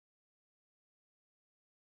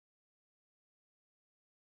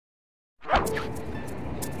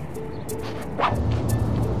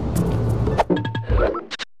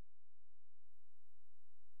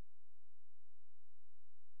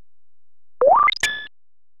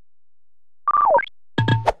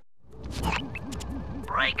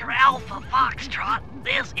Breaker Alpha Foxtrot,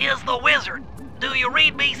 this is the Wizard. Do you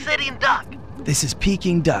read me, Sitting Duck? This is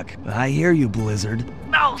Peking Duck. I hear you, Blizzard.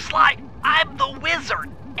 No, Sly, I'm the Wizard,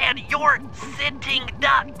 and you're Sitting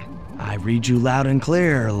Duck. I read you loud and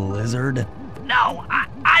clear, Lizard. No,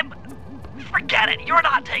 I'm... Forget it, you're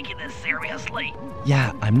not taking this seriously.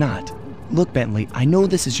 Yeah, I'm not. Look, Bentley, I know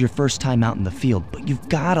this is your first time out in the field, but you've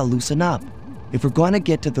gotta loosen up. If we're going to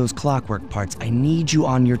get to those clockwork parts, I need you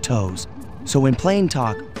on your toes. So in plain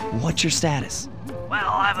talk, what's your status? Well,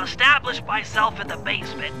 I've established myself in the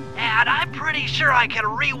basement, and I'm pretty sure I can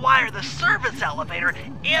rewire the service elevator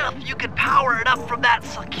if you can power it up from that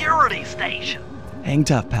security station. Hang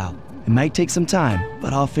tough, pal. It might take some time,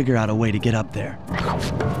 but I'll figure out a way to get up there.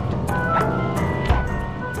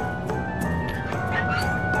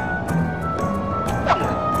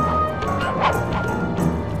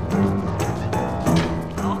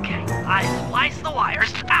 Okay, I spliced the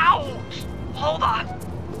wires. Ouch! Hold on.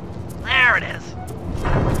 There it is.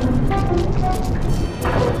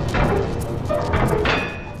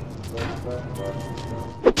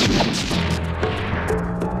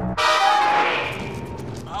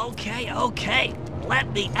 Okay.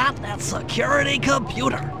 Let me at that security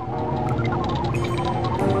computer.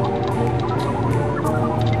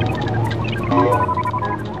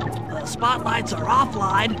 The spotlights are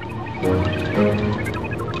offline.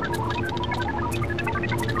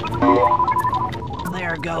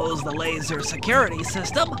 There goes the laser security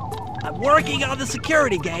system. I'm working on the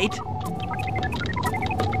security gate.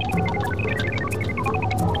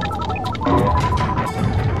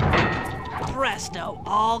 Presto,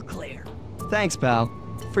 all clear. Thanks, pal.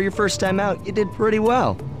 For your first time out, you did pretty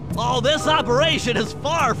well. Oh, this operation is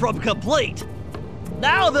far from complete.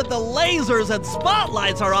 Now that the lasers and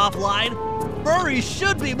spotlights are offline, Murray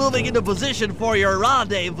should be moving into position for your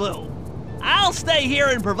rendezvous. I'll stay here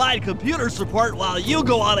and provide computer support while you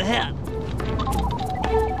go on ahead.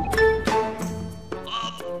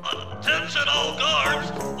 Attention all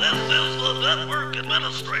guards, this is the network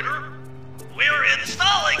administrator. We're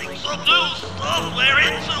installing some new software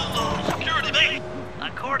into the security base.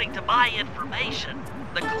 According to my information,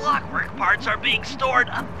 the clockwork parts are being stored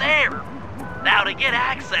up there. Now to get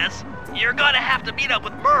access, you're gonna have to meet up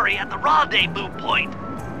with Murray at the rendezvous point.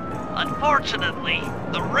 Unfortunately,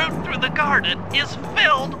 the route through the garden is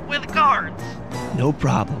filled with guards. No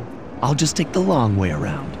problem. I'll just take the long way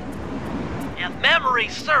around. If memory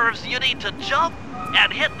serves, you need to jump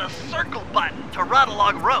and hit the circle button to run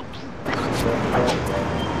along ropes.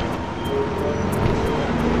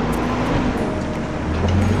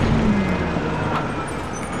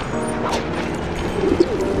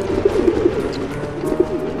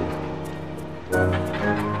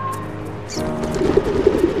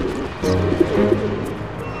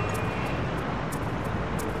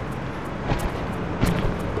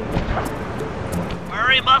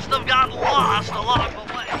 Murray must have gotten lost along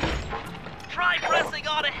the way. Try pressing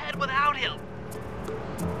on ahead without him.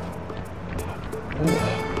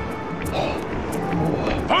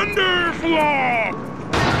 Thunderflop!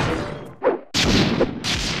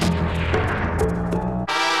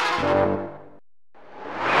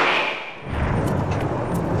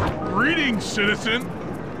 Greetings, citizen.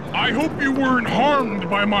 I hope you weren't harmed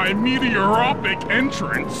by my meteoropic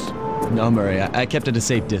entrance. No, Murray, I kept at a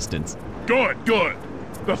safe distance. Good.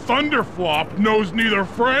 The Thunderflop knows neither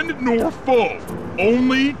friend nor foe,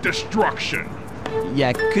 only destruction.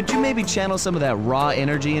 Yeah, could you maybe channel some of that raw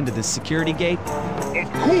energy into the security gate?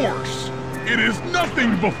 Of course! It is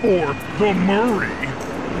nothing before the Murray.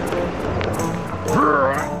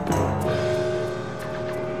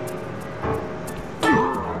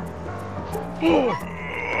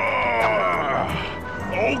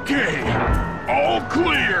 Okay, all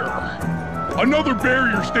clear. Another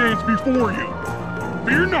barrier stands before you.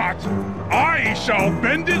 Fear not, I shall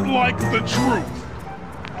bend it like the truth.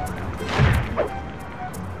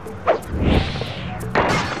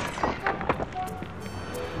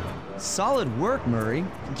 Solid work, Murray.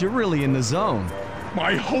 You're really in the zone.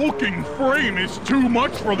 My hulking frame is too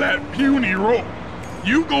much for that puny rope.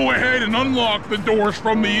 You go ahead and unlock the doors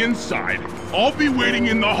from the inside. I'll be waiting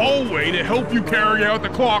in the hallway to help you carry out the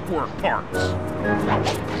clockwork parts.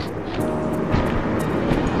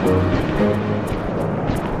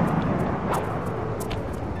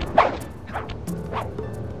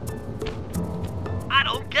 I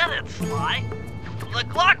don't get it, Sly. The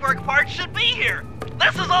clockwork parts should be here.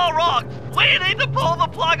 This is all wrong! We need to pull the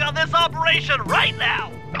plug on this operation right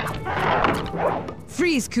now!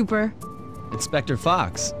 Freeze, Cooper. Inspector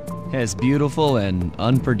Fox, as beautiful and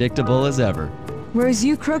unpredictable as ever. Whereas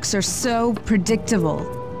you crooks are so predictable.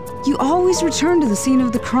 You always return to the scene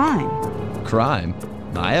of the crime. Crime?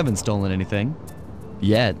 I haven't stolen anything.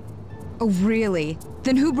 Yet. Oh, really?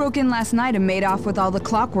 Then who broke in last night and made off with all the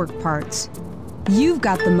clockwork parts? You've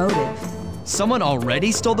got the motive. Someone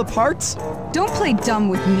already stole the parts? Don't play dumb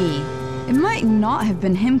with me. It might not have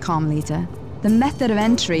been him, Carmelita. The method of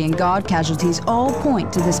entry and guard casualties all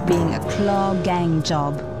point to this being a Claw Gang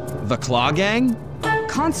job. The Claw Gang?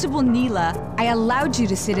 Constable Neela, I allowed you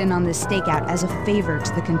to sit in on this stakeout as a favor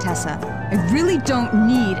to the Contessa. I really don't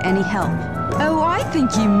need any help. Oh, I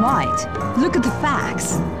think you might. Look at the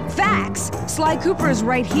facts. Facts! Sly Cooper is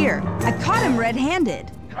right here. I caught him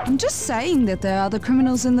red-handed. I'm just saying that there are other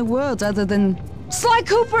criminals in the world other than... Sly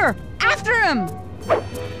Cooper! After him!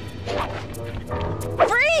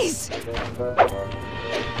 Freeze!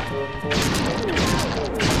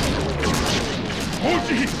 Oh,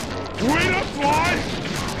 geez! Wait up, Sly!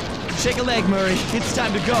 Shake a leg, Murray. It's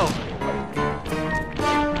time to go.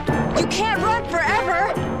 You can't run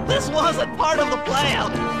forever! This wasn't part of the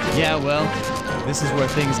plan! Yeah, well, this is where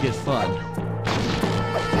things get fun.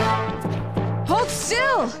 Hold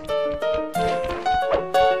still!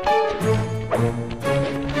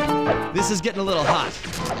 This is getting a little hot.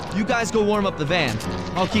 You guys go warm up the van.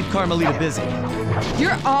 I'll keep Carmelita busy.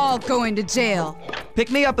 You're all going to jail. Pick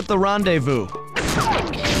me up at the rendezvous.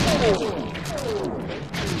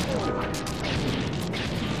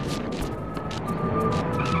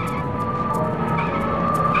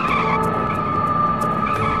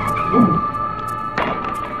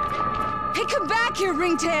 Hey, come back here,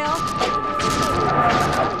 Ringtail!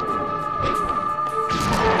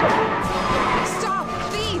 Stop,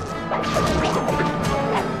 thief!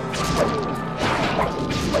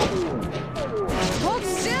 Hold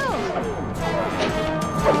still!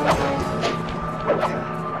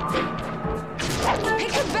 Hey,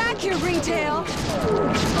 come back here, Ringtail!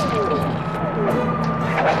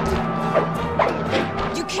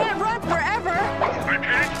 You can't run forever! I'm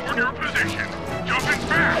heading toward your position. Jump in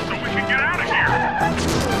fast so we can get out of here.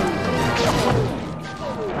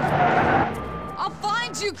 I'll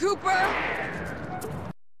find you, Cooper!